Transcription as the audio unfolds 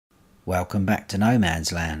Welcome back to No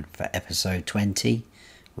Man's Land for episode 20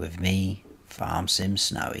 with me, Farm Sim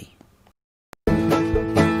Snowy.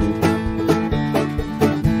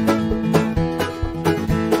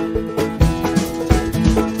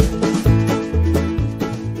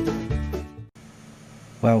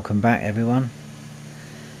 Welcome back everyone.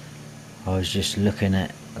 I was just looking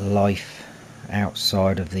at life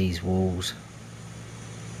outside of these walls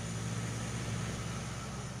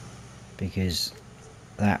because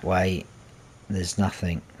that way there's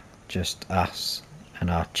nothing, just us and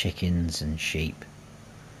our chickens and sheep.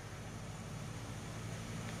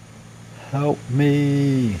 Help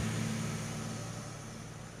me!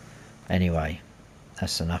 Anyway,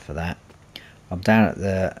 that's enough of that. I'm down at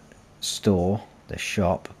the store, the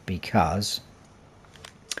shop, because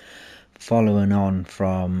following on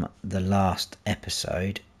from the last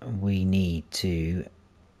episode, we need to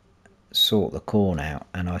sort the corn out,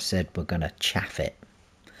 and I said we're going to chaff it,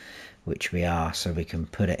 which we are, so we can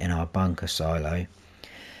put it in our bunker silo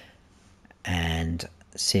and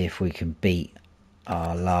see if we can beat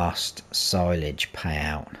our last silage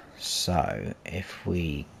payout. So if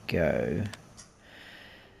we go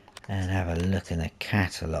and have a look in the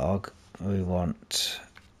catalogue, we want,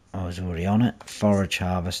 I was already on it, forage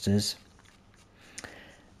harvesters.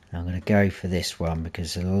 I'm going to go for this one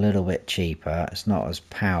because it's a little bit cheaper. It's not as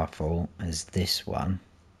powerful as this one,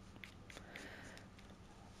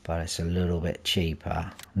 but it's a little bit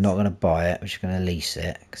cheaper. I'm not going to buy it, we're just going to lease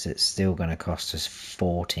it because it's still going to cost us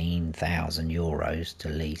 14,000 euros to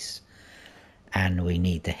lease, and we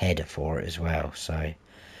need the header for it as well. So I'm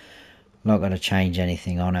not going to change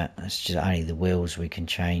anything on it, it's just only the wheels we can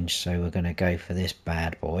change. So we're going to go for this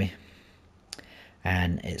bad boy,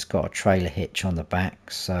 and it's got a trailer hitch on the back,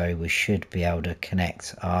 so we should be able to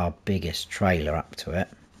connect our biggest trailer up to it.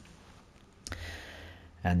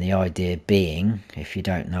 And the idea being, if you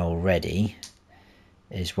don't know already,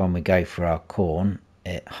 is when we go for our corn,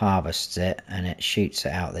 it harvests it and it shoots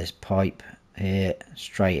it out this pipe here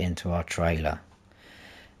straight into our trailer,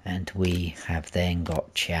 and we have then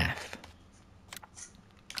got chaff.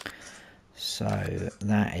 So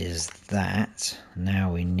that is that.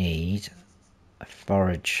 Now we need a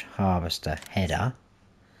forage harvester header,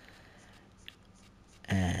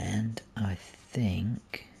 and I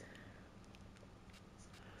think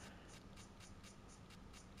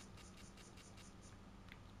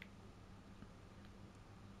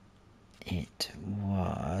it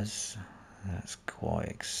was, that's quite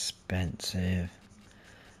expensive,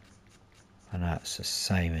 and that's the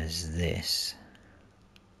same as this.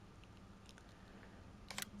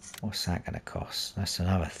 What's that going to cost? That's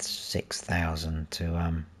another 6,000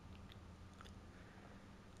 to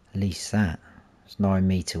lease that. It's 9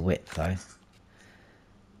 meter width though. I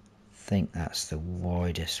think that's the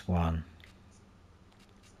widest one.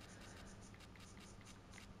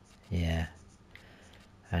 Yeah,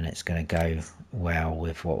 and it's going to go well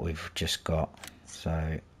with what we've just got,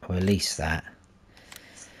 so we'll lease that.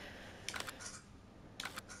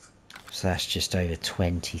 So that's just over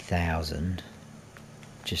 20,000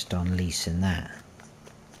 just on leasing that,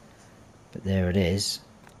 but there it is.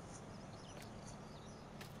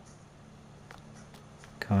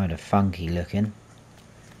 Kind of funky looking,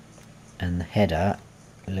 and the header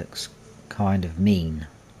looks kind of mean.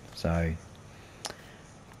 So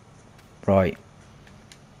right,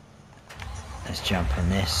 let's jump in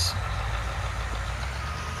this.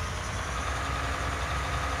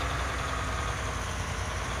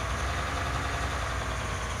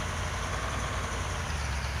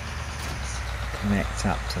 Connect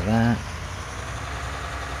up to that.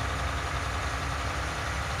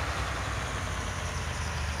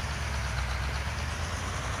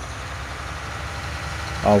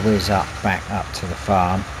 I'll whiz back up to the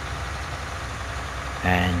farm,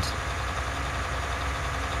 and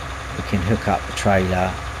we can hook up the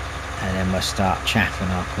trailer and then we'll start chaffing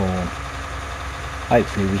our corn.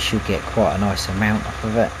 Hopefully we should get quite a nice amount off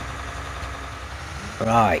of it.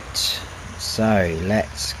 Right, so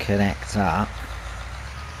let's connect up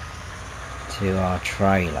to our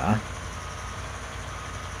trailer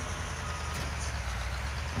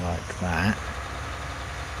like that.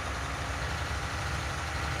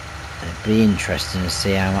 It'd be interesting to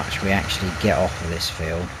see how much we actually get off of this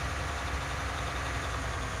field.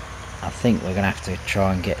 I think we're going to have to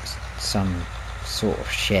try and get some sort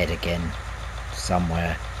of shed again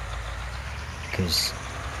somewhere, because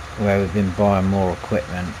where we've been buying more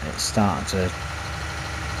equipment, it's starting to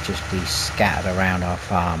just be scattered around our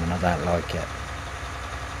farm, and I don't like it.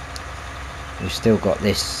 We've still got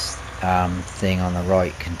this thing on the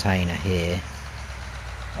right container here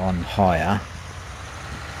on hire,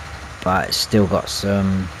 but it's still got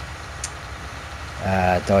some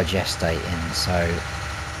digestating, so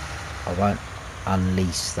I won't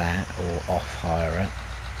unlease that or off hire it.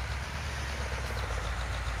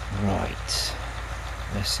 Right,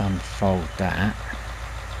 let's unfold that.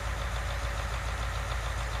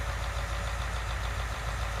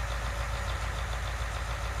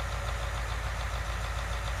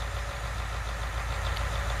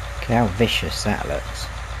 Look how vicious that looks.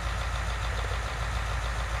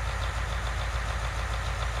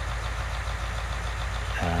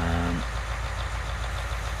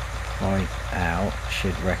 Pipe out,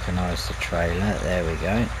 should recognise the trailer. There we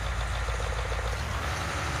go.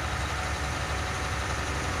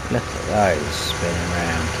 Look at those spinning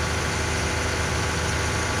around.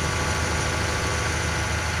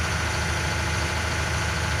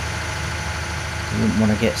 You wouldn't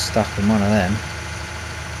want to get stuck in one of them.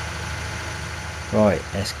 Right,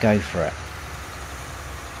 let's go for it.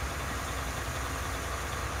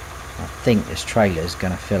 I think this trailer's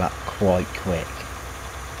going to fill up quite quick.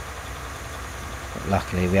 But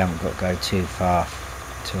luckily we haven't got to go too far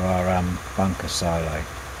to our bunker silo.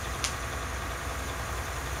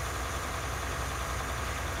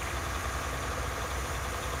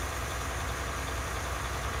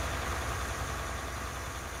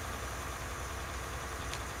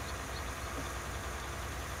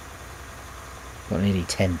 Got nearly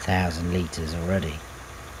 10,000 litres already.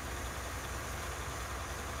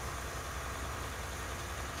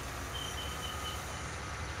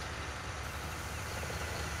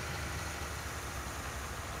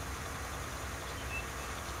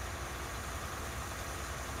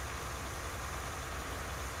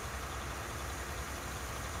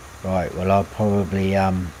 Right, well I'll probably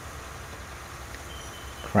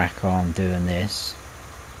crack on doing this.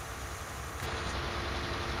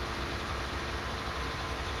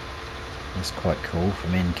 That's quite cool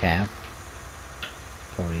from in cab.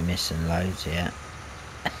 Probably missing loads yet.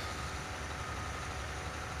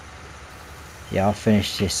 Yeah, I'll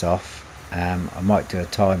finish this off. I might do a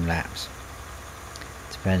time lapse,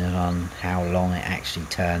 depending on how long it actually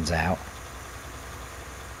turns out,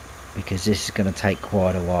 because this is going to take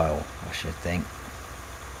quite a while, I should think.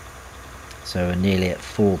 So we're nearly at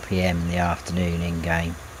 4 PM in the afternoon in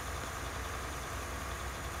game,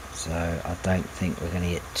 so I don't think we're going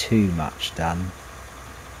to get too much done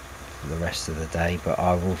for the rest of the day, but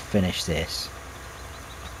I will finish this.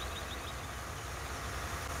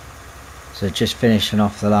 So just finishing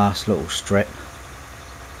off the last little strip.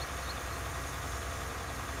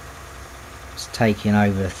 It's taking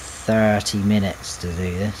over 30 minutes to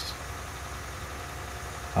do this.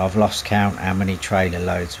 I've lost count how many trailer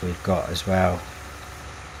loads we've got as well,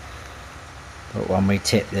 but when we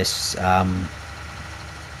tip this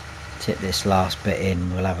last bit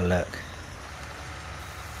in, we'll have a look.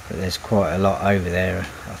 But there's quite a lot over there,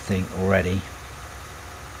 I think, already.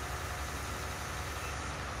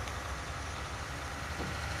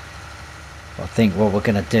 I think what we're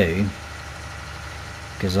going to do,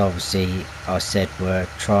 because obviously I said we're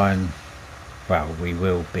trying, well, we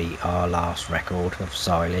will beat our last record of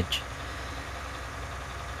silage.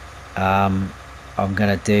 I'm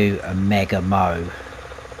going to do a mega mow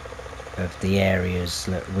of the areas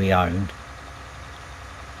that we own.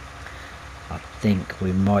 I think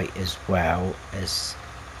we might, as well as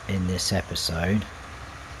in this episode,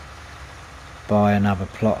 buy another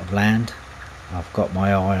plot of land. I've got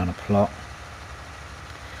my eye on a plot,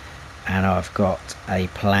 and I've got a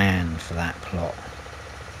plan for that plot.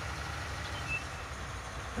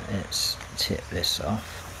 Let's tip this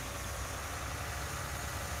off.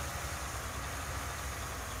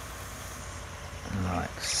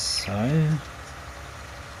 Like so.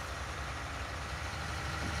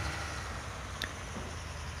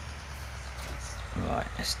 Right,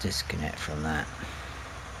 let's disconnect from that.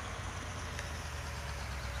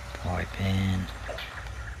 Pipe in.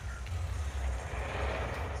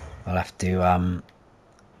 I'll have to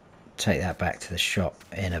take that back to the shop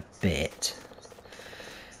in a bit.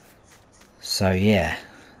 So yeah,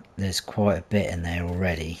 there's quite a bit in there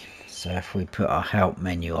already. So if we put our help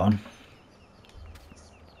menu on,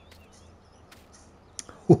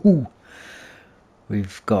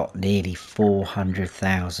 we've got nearly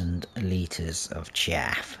 400,000 litres of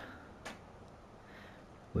chaff,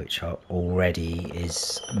 which already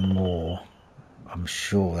is more. I'm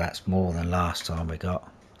sure that's more than last time we got.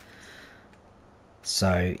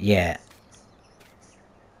 So yeah,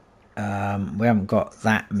 we haven't got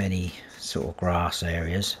that many sort of grass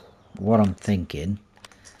areas. What I'm thinking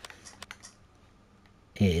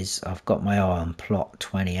is, I've got my eye on plot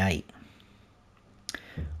 28.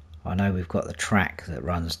 I know we've got the track that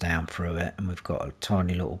runs down through it, and we've got a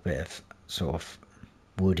tiny little bit of sort of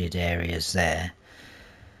wooded areas there.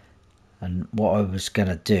 And what I was going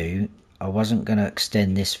to do, I wasn't going to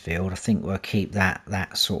extend this field. I think we'll keep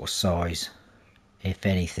that sort of size. If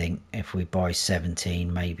anything, if we buy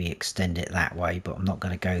 17, maybe extend it that way, but I'm not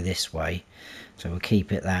going to go this way. So we'll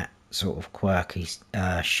keep it that sort of quirky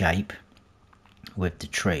shape with the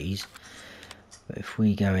trees. But if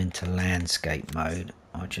we go into landscape mode,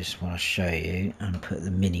 I just want to show you and put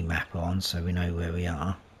the mini map on so we know where we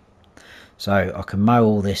are. So I can mow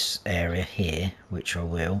all this area here, which I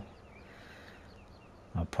will.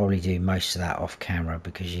 I'll probably do most of that off camera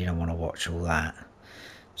because you don't want to watch all that.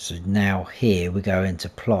 So now here we go into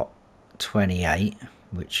plot 28,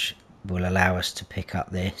 which will allow us to pick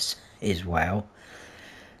up this as well.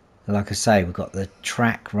 Like I say, we've got the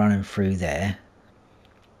track running through there.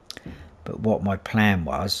 But what my plan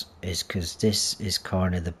was, is because this is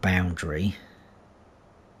kind of the boundary,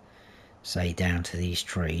 say down to these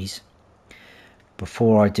trees.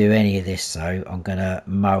 Before I do any of this though, I'm going to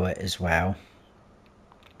mow it as well.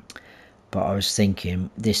 But I was thinking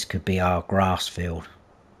this could be our grass field.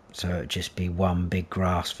 So it'd just be one big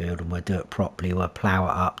grass field, and we'll do it properly. We'll plough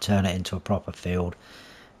it up, turn it into a proper field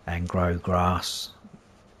and grow grass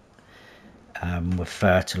with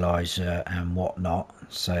fertiliser and whatnot.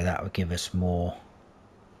 So that would give us more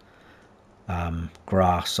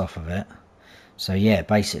grass off of it. So yeah,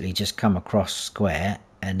 basically just come across square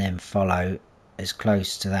and then follow as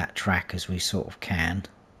close to that track as we sort of can,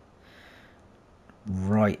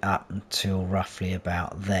 right up until roughly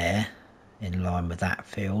about there, in line with that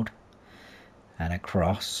field, and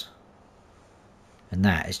across. And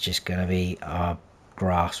that is just going to be our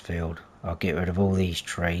grass field. I'll get rid of all these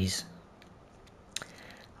trees.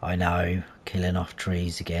 I know, killing off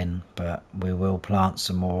trees again, but we will plant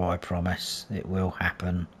some more, I promise. It will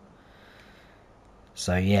happen.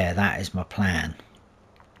 So yeah, that is my plan.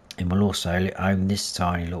 And we'll also own this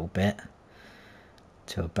tiny little bit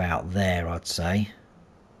to about there, I'd say.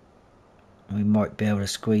 We might be able to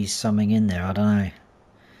squeeze something in there, I don't know.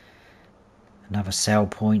 Another sell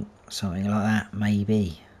point, something like that,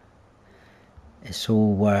 maybe. It's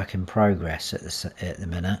all work in progress at the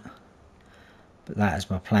minute. But that is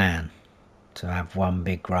my plan, to have one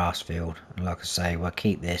big grass field. And like I say, we'll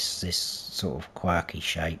keep this sort of quirky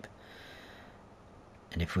shape.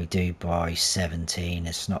 And if we do buy 17,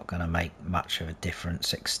 it's not going to make much of a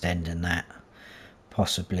difference extending that.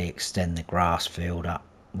 Possibly extend the grass field up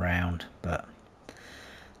round, but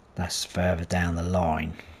that's further down the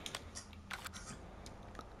line.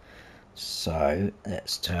 So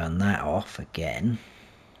let's turn that off again.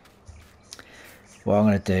 What I'm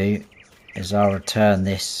going to do is I'll return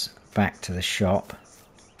this back to the shop.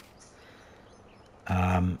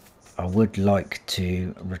 I would like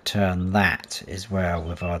to return that as well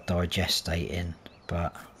with our digestate in,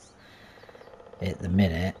 but at the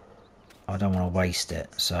minute I don't want to waste it,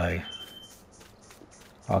 so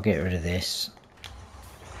I'll get rid of this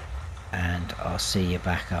and I'll see you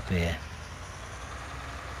back up here.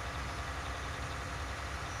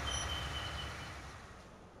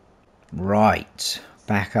 Right,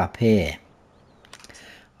 back up here.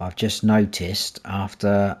 I've just noticed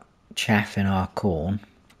after chaffing our corn,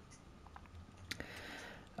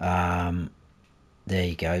 there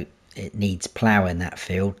you go, it needs ploughing, that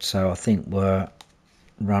field, so I think we'll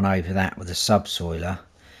run over that with a subsoiler,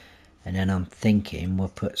 and then I'm thinking we'll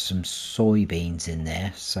put some soybeans in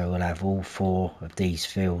there, so we'll have all 4 of these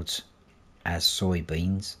fields as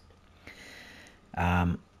soybeans.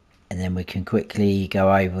 And then we can quickly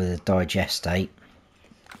go over the digestate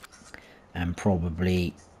and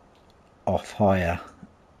probably off hire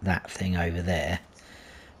that thing over there.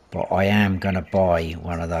 But I am going to buy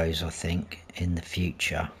one of those, I think, in the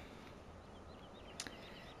future,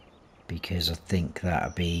 because I think that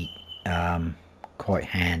would be quite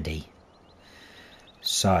handy.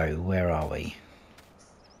 So where are we?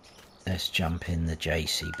 Let's jump in the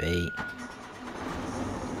JCB.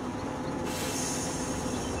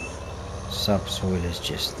 Subsoiler's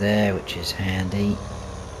just there, which is handy.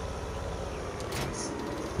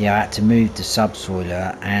 Yeah, I had to move the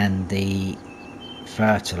subsoiler and the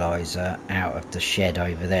fertiliser out of the shed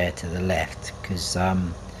over there to the left, because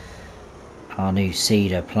our new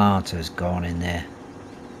cedar planter's gone in there.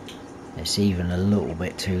 It's even a little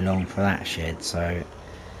bit too long for that shed, so I'm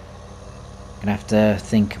gonna have to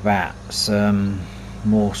think about some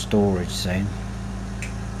more storage soon.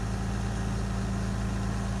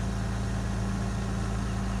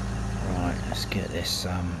 Right, let's get this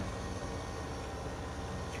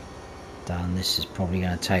done. This is probably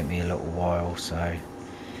going to take me a little while, so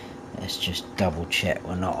let's just double check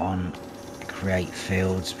we're not on create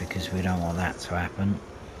fields, because we don't want that to happen.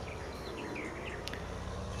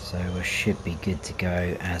 So we should be good to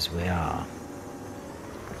go as we are.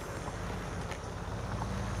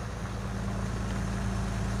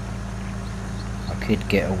 I could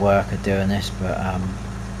get a worker doing this, but I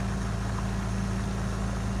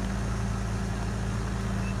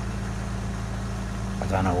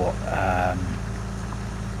don't know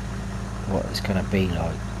what it's going to be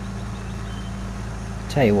like.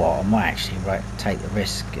 Tell you what, I might actually take the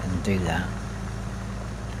risk and do that.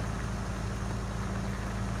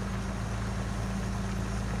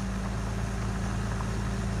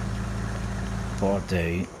 What I'll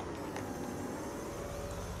do,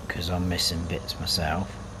 because I'm missing bits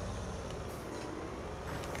myself,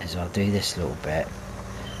 is I'll do this little bit,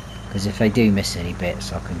 because if they do miss any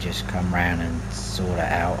bits I can just come round and sort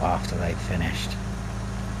it out after they've finished.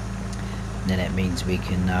 And then it means we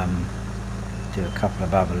can do a couple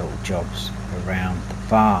of other little jobs around the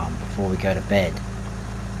farm before we go to bed.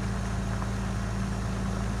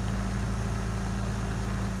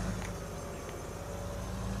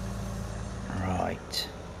 Right.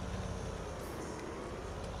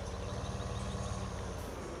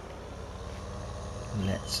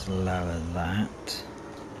 Let's lower that.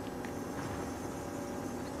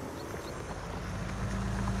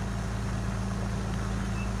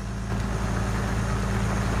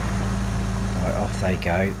 Right, off they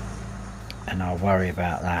go, and I'll worry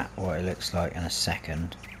about that, what it looks like, in a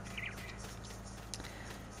second.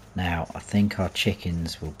 Now I think our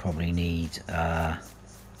chickens will probably need a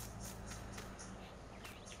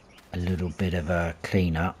little bit of a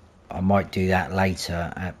clean up. I might do that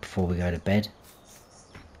later before we go to bed.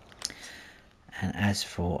 And as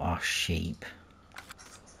for our sheep,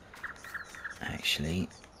 actually,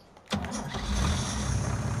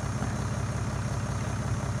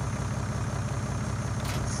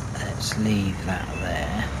 let's leave that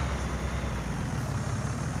there,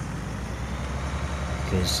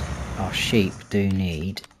 because our sheep do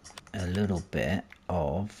need a little bit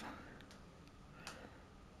of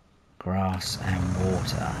grass and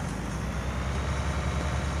water.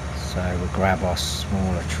 So we'll grab our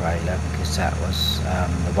smaller trailer, because that was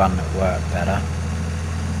the one that worked better.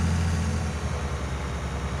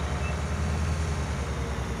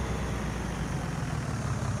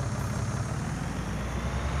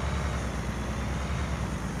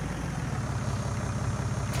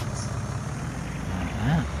 Like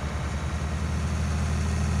that.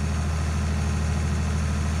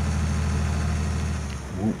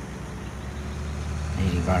 Ooh.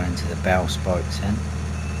 Nearly run into the bell spikes then.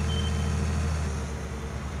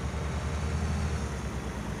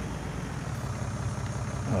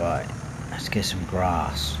 Alright, let's get some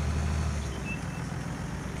grass.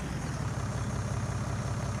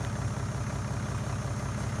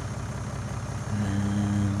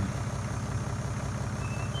 Um,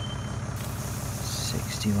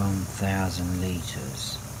 61,000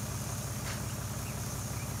 litres.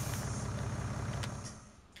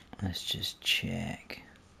 Let's just check.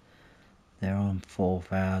 They're on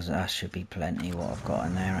 4,000. That should be plenty what I've got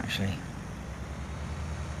in there actually.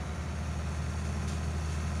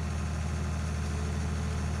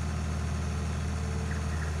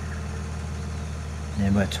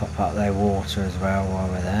 Then we'll top up their water as well while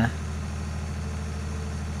we're there.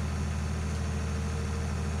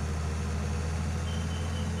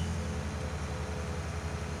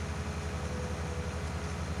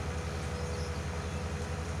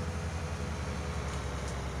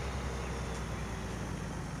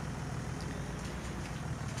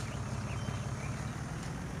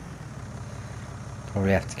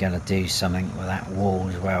 Probably have to go and do something with that wall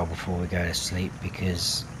as well before we go to sleep,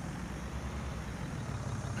 because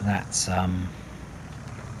that's going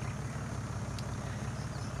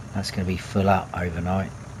to be full up overnight.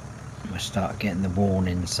 We'll start getting the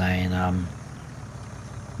warning saying no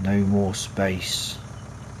more space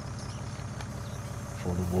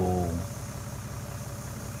for the wall.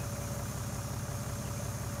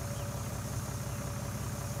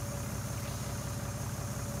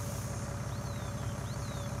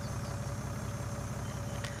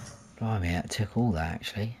 Blimey, that took all that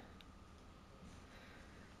actually.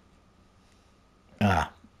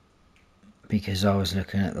 Because I was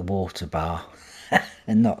looking at the water bar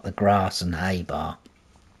and not the grass and hay bar.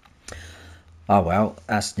 Oh well,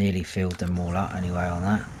 that's nearly filled them all up anyway on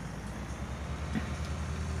that.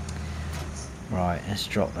 Right, let's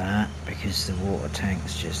drop that because the water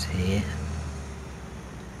tank's just here.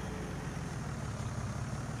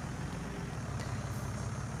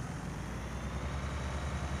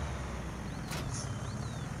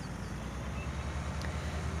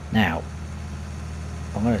 Now,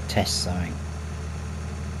 I'm going to test something,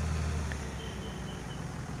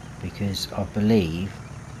 because I believe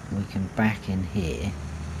we can back in here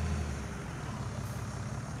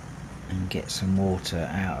and get some water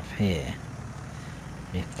out of here.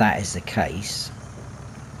 If that is the case,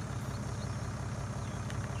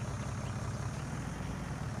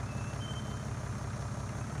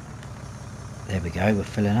 there we go, we're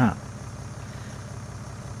filling up.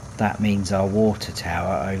 That means our water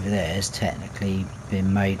tower over there has technically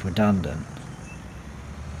been made redundant.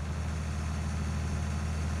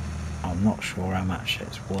 I'm not sure how much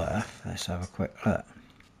it's worth. Let's have a quick look.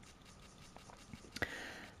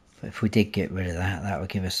 But if we did get rid of that, that would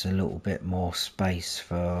give us a little bit more space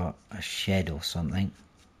for a shed or something.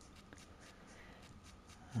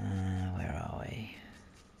 Where are we?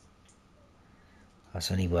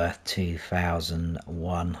 That's only worth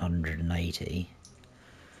 2,180.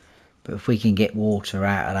 But if we can get water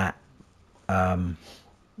out of that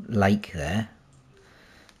lake there,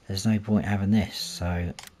 there's no point having this.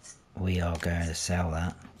 So we are going to sell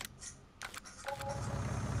that.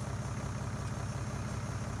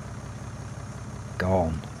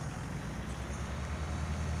 Gone.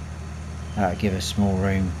 That'll give us more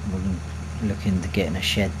room. We can look into getting a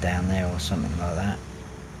shed down there or something like that.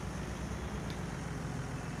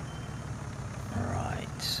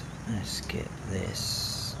 Right, let's get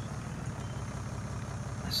this.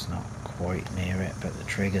 That's not quite near it, but the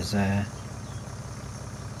trigger's there.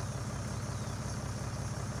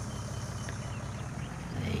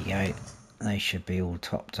 There you go. They should be all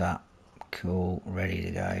topped up. Cool, ready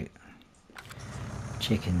to go.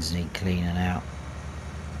 Chickens need cleaning out.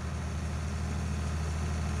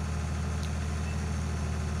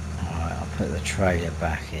 Alright, I'll put the trailer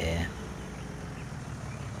back here.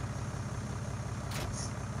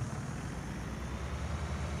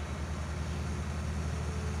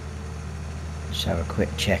 Just have a quick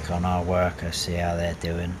check on our workers, see how they're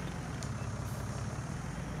doing.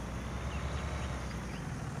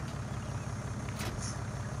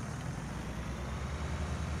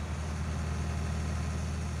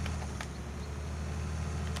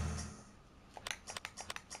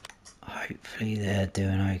 Hopefully they're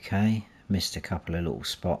doing okay. Missed a couple of little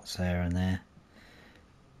spots there and there,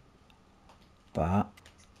 but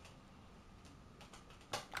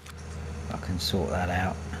I can sort that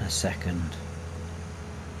out in a second.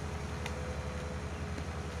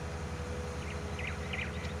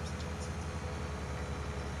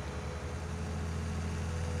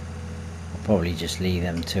 I'll probably just leave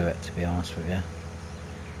them to it, to be honest with you,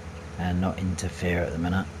 and not interfere at the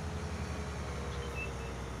minute.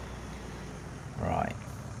 Right,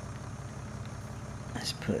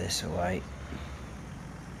 let's put this away.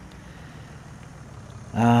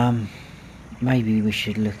 Maybe we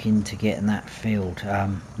should look into getting that field,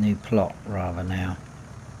 new plot rather now.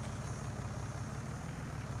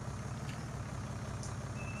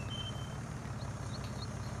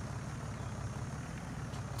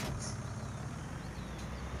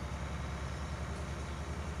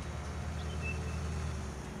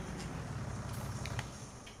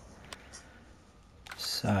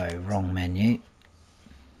 So, wrong menu.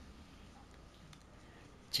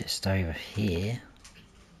 Just over here.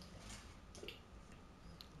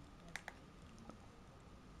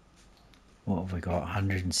 What have we got?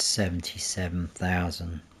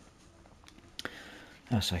 177,000.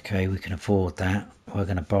 That's okay, we can afford that. We're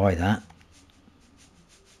going to buy that.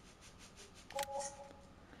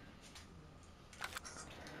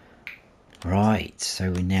 Right,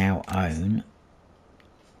 so we now own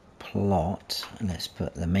plot. Let's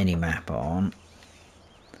put the mini map on.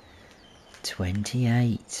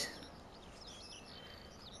 28.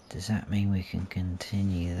 Does that mean we can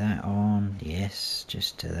continue that on? Yes,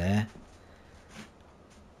 just to there.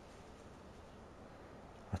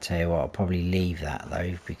 I'll tell you what, I'll probably leave that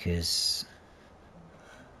though, because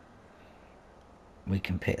we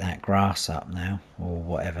can pick that grass up now, or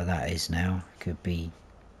whatever that is now. Could be,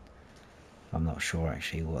 I'm not sure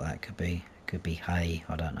actually what that could be. Could be hay,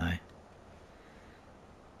 I don't know.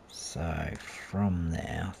 So from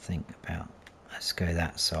there, I think about, let's go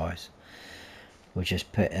that size. We'll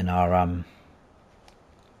just put in our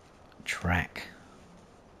track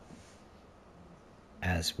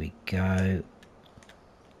as we go.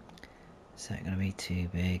 Is that going to be too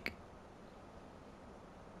big?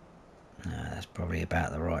 No, that's probably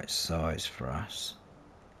about the right size for us.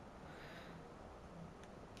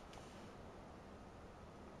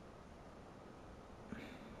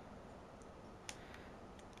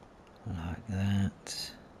 Like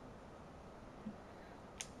that.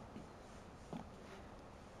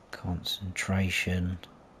 Concentration.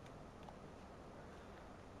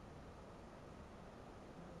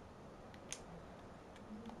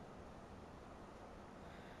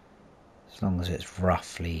 As long as it's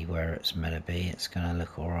roughly where it's meant to be, it's going to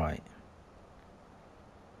look alright.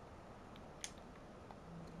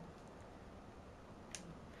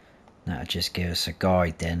 That'll just give us a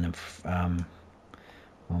guide then of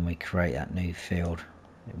when we create that new field.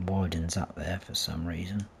 It widens up there for some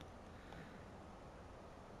reason.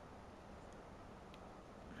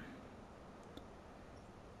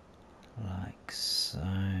 Like so,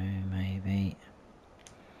 maybe.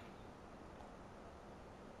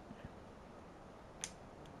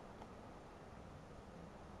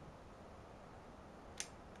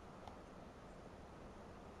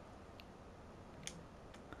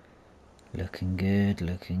 Looking good,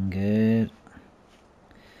 looking good.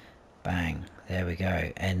 Bang, there we go,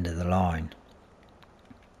 end of the line.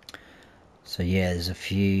 So yeah, there's a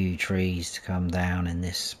few trees to come down in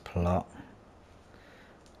this plot.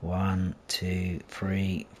 1, 2,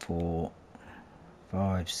 3, 4,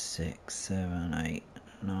 5, 6, 7, 8,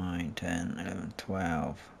 9, 10, 11,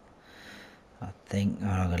 12. I think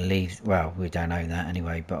I'm going to leave, well, we don't own that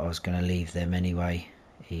anyway, but I was going to leave them anyway,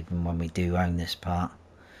 even when we do own this part.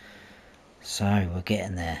 So we're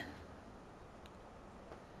getting there.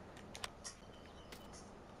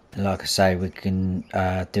 Like I say, we can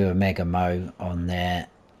do a mega mow on there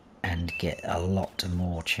and get a lot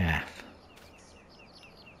more chaff.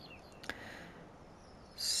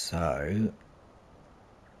 So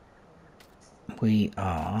we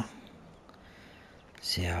are,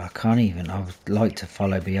 see, I can't even, I would like to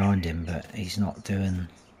follow behind him, but he's not doing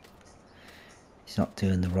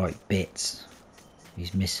the right bits.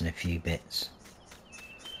 He's missing a few bits.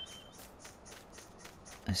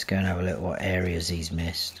 Let's go and have a look what areas he's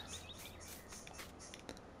missed.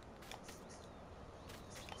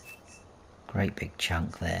 Great big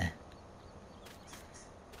chunk there.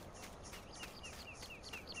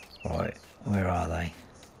 Right, where are they?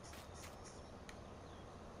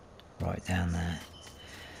 Right down there.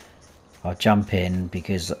 I'll jump in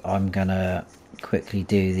because I'm gonna quickly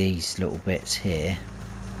do these little bits here.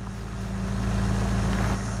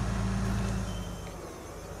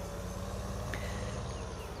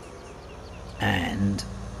 And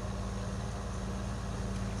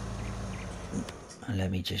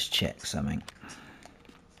let me just check something.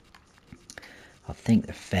 I think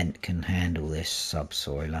the Fent can handle this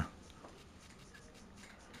subsoiler.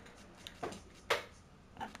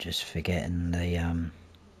 I'm just forgetting the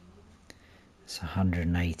it's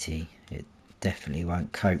 180. It definitely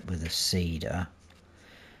won't cope with a seeder.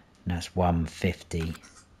 And that's 150.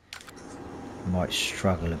 Might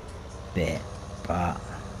struggle a bit, but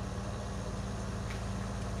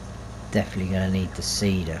definitely going to need the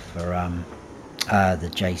seeder for the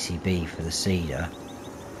JCB for the seeder.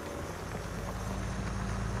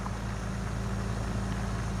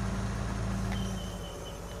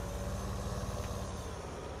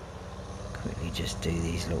 Quickly just do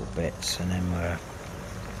these little bits and then we're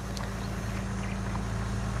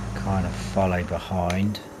kind of follow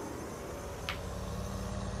behind.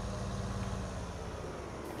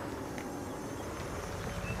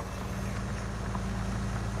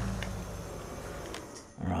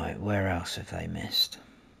 Right, where else have they missed?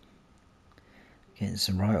 Getting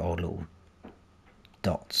some right old little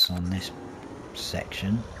dots on this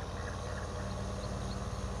section.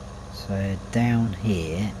 So down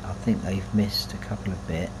here, I think they've missed a couple of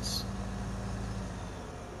bits.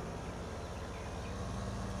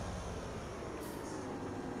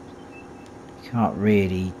 You can't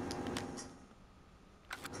really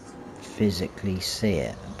physically see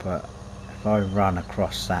it, but if I run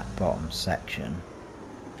across that bottom section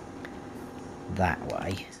that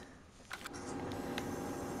way,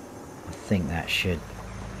 I think that should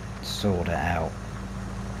sort it out.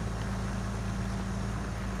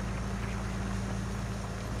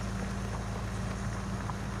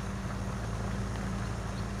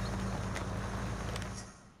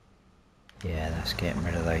 Yeah, that's getting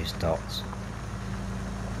rid of those dots.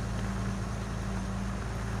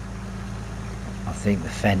 I think the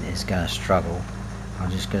Fent is going to struggle. I'm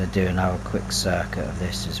just going to do another quick circuit of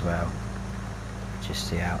this as well.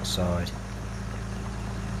 Just the outside.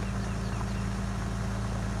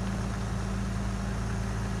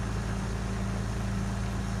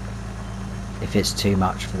 If it's too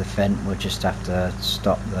much for the Fent, we'll just have to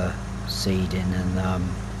stop the seeding and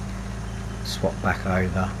swap back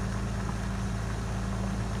over.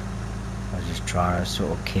 I'll just try to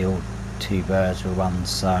sort of kill two birds with one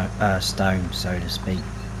stone, so to speak.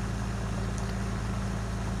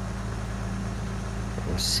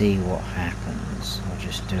 We'll see what happens. I'll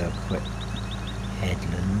just do a quick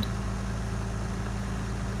headland.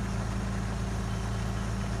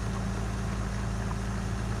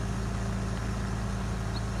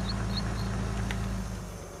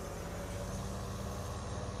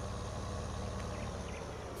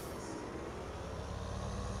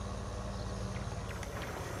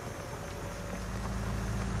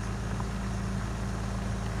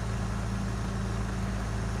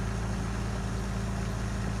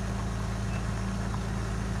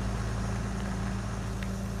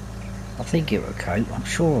 I think it would cope. I'm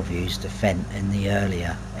sure I've used a Fent in the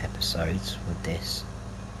earlier episodes with this.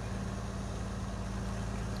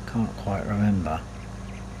 Can't quite remember.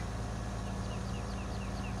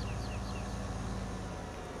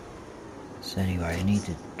 So anyway, I need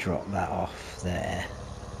to drop that off there.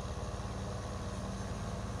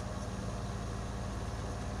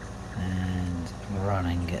 And run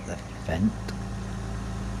and get the Fent.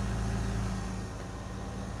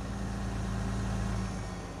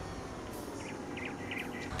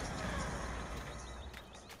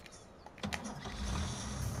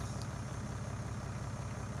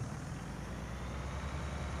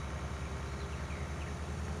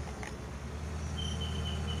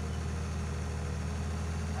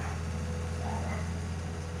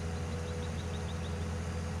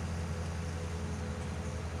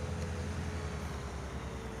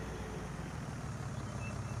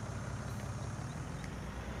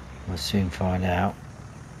 We'll soon find out.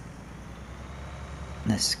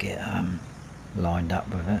 Let's get lined up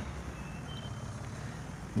with it.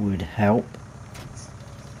 Would help.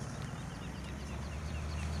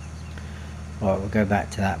 Right, we'll go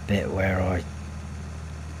back to that bit where I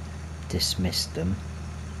dismissed them.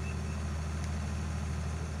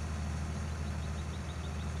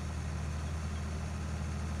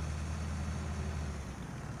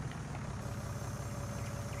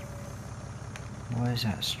 Why is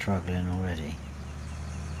that struggling already?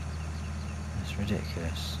 That's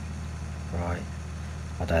ridiculous. Right,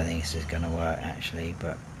 I don't think this is going to work actually,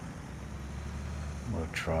 but we'll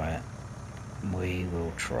try it. We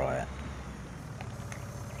will try it.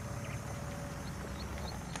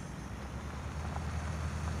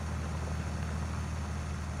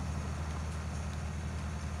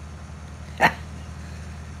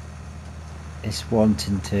 It's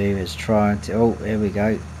wanting to, it's trying to. Oh, here we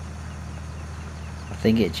go. I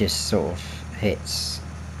think it just sort of hits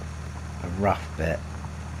a rough bit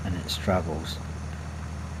and it struggles.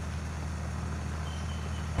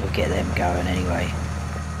 We'll get them going anyway.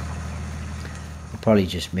 It'll probably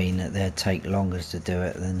just mean that they'd take longer to do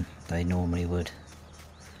it than they normally would,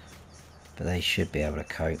 but they should be able to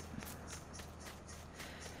cope.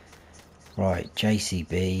 Right,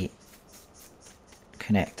 JCB,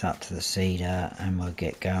 connect up to the seeder and we'll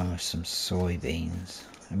get going with some soybeans.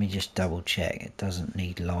 Let me just double check, it doesn't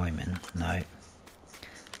need liming, no.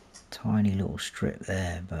 Tiny little strip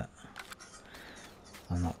there, but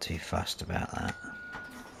I'm not too fussed about that.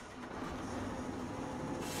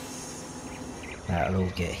 That'll all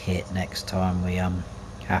get hit next time we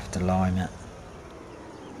have to lime it.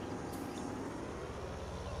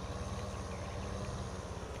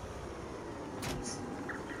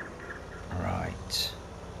 Right.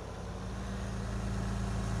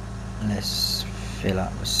 Let's fill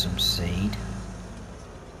up with some seed.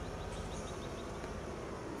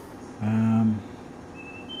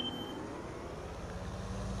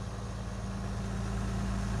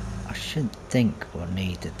 I shouldn't think we'll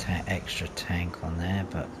need the extra tank on there,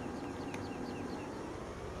 but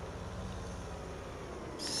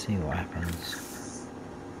let's see what happens.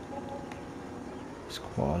 There's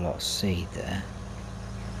quite a lot of seed there.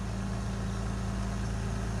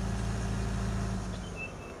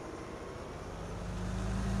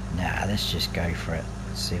 Nah, let's just go for it.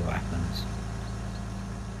 Let's see what happens.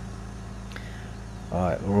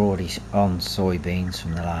 Alright, we're already on soybeans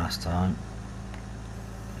from the last time.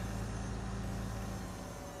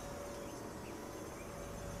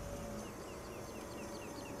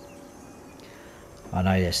 I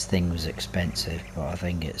know this thing was expensive, but I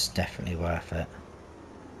think it's definitely worth it.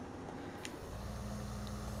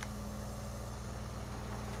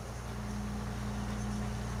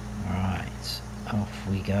 Right, off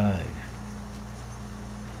we go.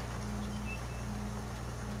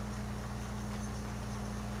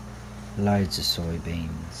 Loads of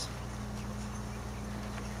soybeans.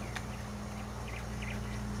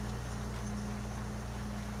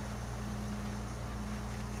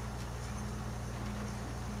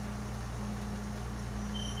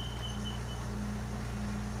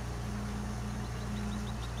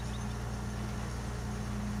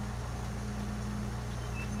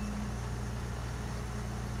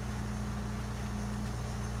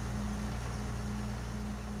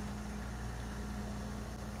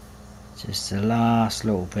 Just the last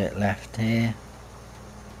little bit left here.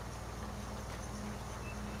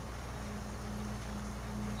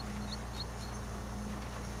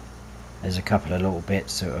 There's a couple of little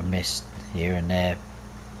bits that were missed here and there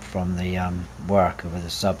from the worker with the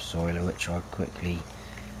subsoiler, which I quickly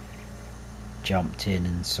jumped in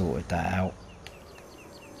and sorted that out.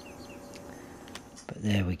 But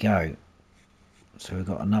there we go. So we've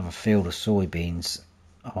got another field of soybeans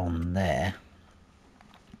on there.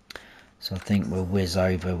 So I think we'll whiz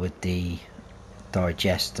over with the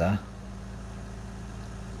digester.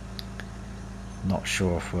 Not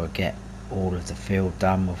sure if we'll get all of the field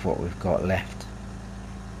done with what we've got left.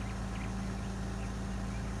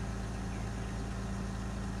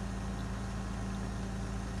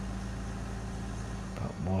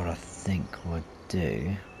 But what I think we'll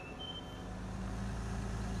do,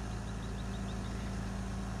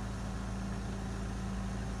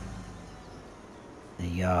 the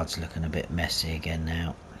yard's looking a bit messy again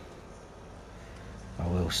now. I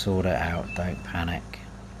will sort it out, don't panic.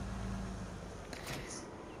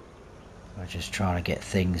 I'm just trying to get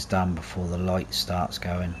things done before the light starts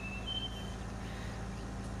going.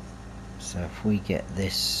 So if we get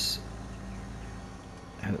this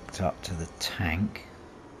hooked up to the tank,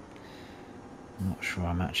 I'm not sure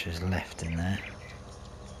how much is left in there.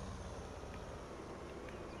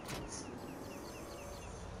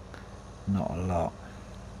 Not a lot.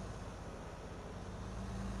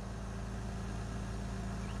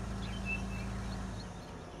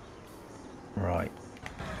 Right.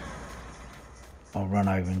 I'll run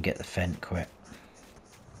over and get the fent quick.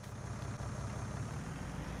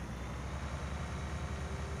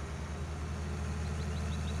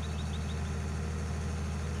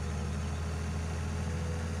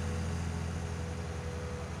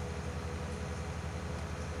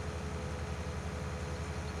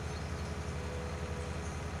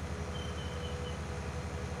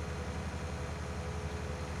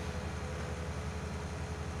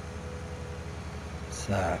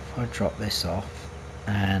 So if I drop this off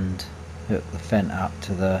and hook the fent up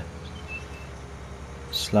to the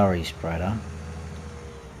slurry spreader,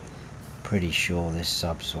 pretty sure this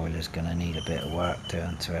subsoil is going to need a bit of work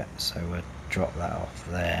doing to it, so we'll drop that off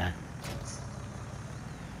there.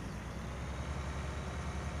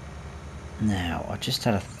 Now I just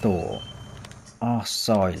had a thought, our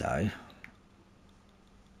silo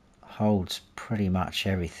holds pretty much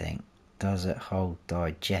everything. Does it hold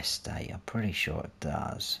digestate? I'm pretty sure it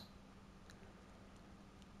does.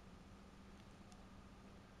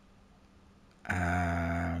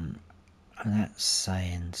 And that's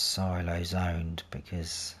saying silos owned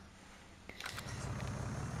because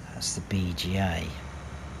that's the BGA.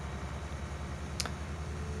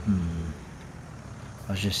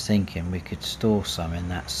 I was just thinking we could store some in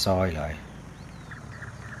that silo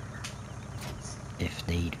if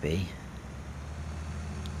need be.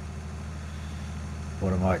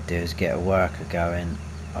 What I might do is get a worker going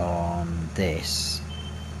on this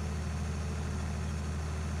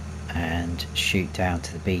and shoot down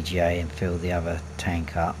to the BGA and fill the other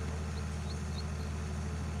tank up,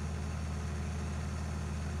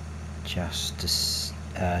 just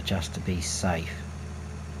to be safe.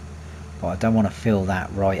 But I don't want to fill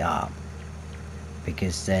that right up,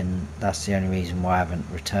 because then that's the only reason why I haven't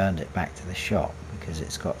returned it back to the shop, because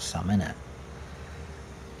it's got some in it.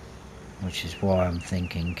 Which is why I'm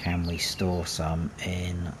thinking, can we store some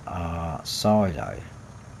in our silo?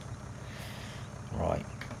 Right,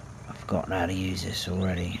 I've forgotten how to use this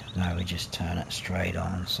already. No, we just turn it straight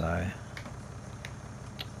on, so...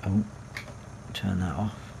 Oh, turn that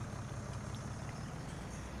off.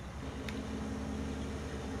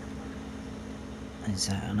 Is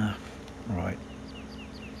that enough? Right.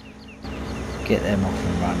 Get them off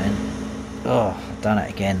and running. Oh, I've done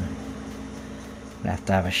it again. I have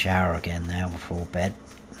to have a shower again now before bed.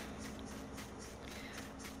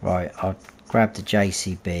 Right, I'll grab the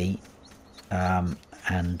JCB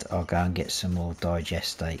and I'll go and get some more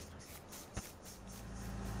digestate.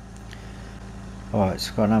 Alright,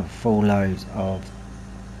 so I've got another full load of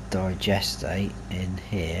digestate in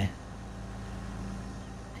here.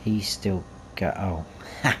 He's still got... oh,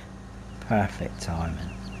 ha! Perfect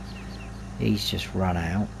timing. He's just run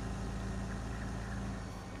out.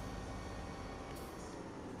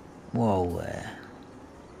 Whoa there.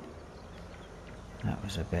 That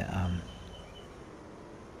was a bit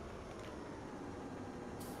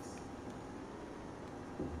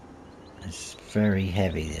it's very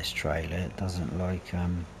heavy, this trailer. It doesn't like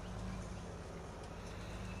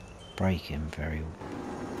braking very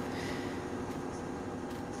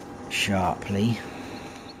sharply.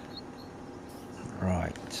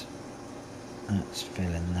 Right, that's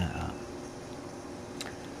filling that up.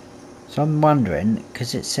 So I'm wondering,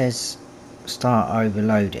 because it says start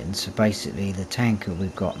overloading, so basically the tanker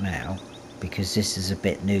we've got now, because this is a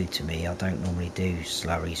bit new to me, I don't normally do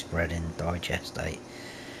slurry spreading digestate,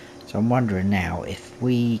 so I'm wondering now if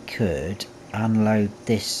we could unload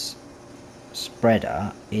this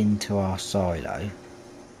spreader into our silo,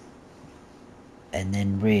 and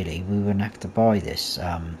then really we wouldn't have to buy this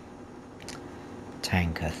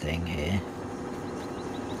tanker thing here.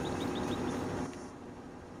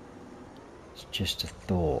 It's just a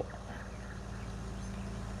thought.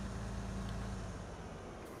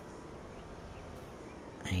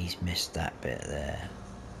 He's missed that bit there.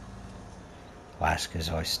 Well, that's because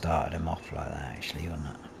I started him off like that actually, wasn't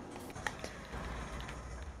it?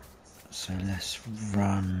 So let's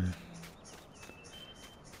run.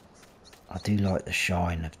 I do like the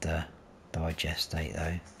shine of the digestate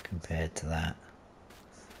though, compared to that.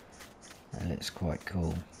 That looks quite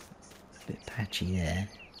cool. A bit patchy there.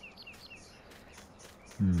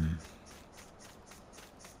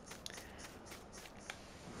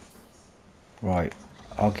 Right,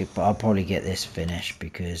 I'll probably get this finished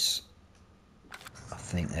because I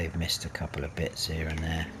think they've missed a couple of bits here and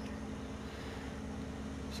there.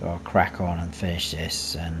 So I'll crack on and finish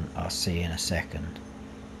this, and I'll see you in a second.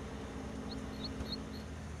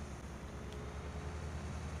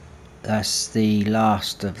 That's the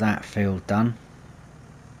last of that field done.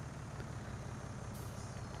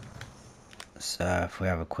 So if we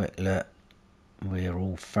have a quick look, we're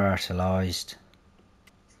all fertilised.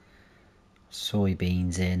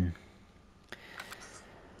 Soybeans in.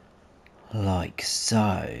 Like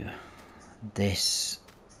so. This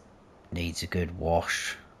needs a good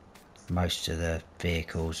wash. Most of the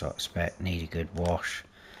vehicles I expect need a good wash.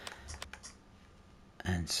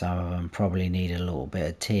 And some of them probably need a little bit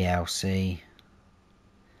of TLC.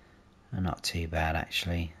 Not too bad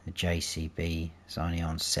actually. The JCB is only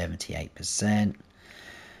on 78%.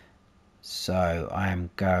 So I am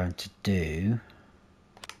going to do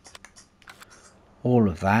all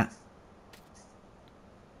of that.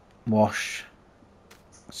 Wash,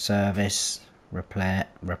 service,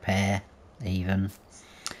 repair even.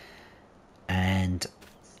 And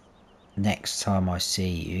next time I see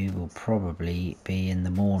you will probably be in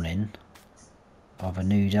the morning of a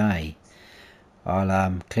new day.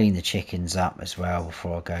 I'll clean the chickens up as well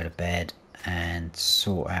before I go to bed and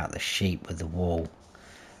sort out the sheep with the wool.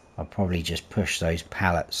 I'll probably just push those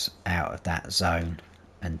pallets out of that zone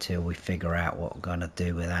until we figure out what we're going to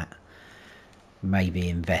do with that. Maybe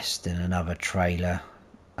invest in another trailer.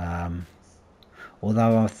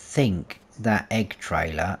 Although I think that egg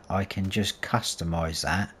trailer, I can just customize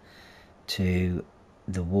that to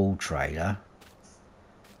the wool trailer.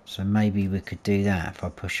 So maybe we could do that if I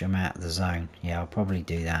push them out of the zone. Yeah, I'll probably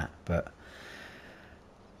do that, but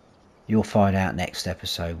you'll find out next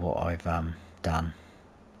episode what I've done.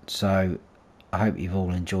 So I hope you've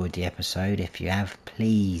all enjoyed the episode. If you have,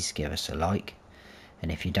 please give us a like.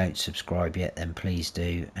 And if you don't subscribe yet, then please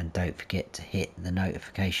do. And don't forget to hit the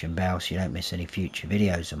notification bell so you don't miss any future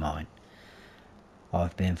videos of mine.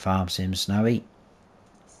 I've been Farm Sim Snowy.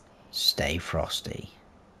 Stay frosty.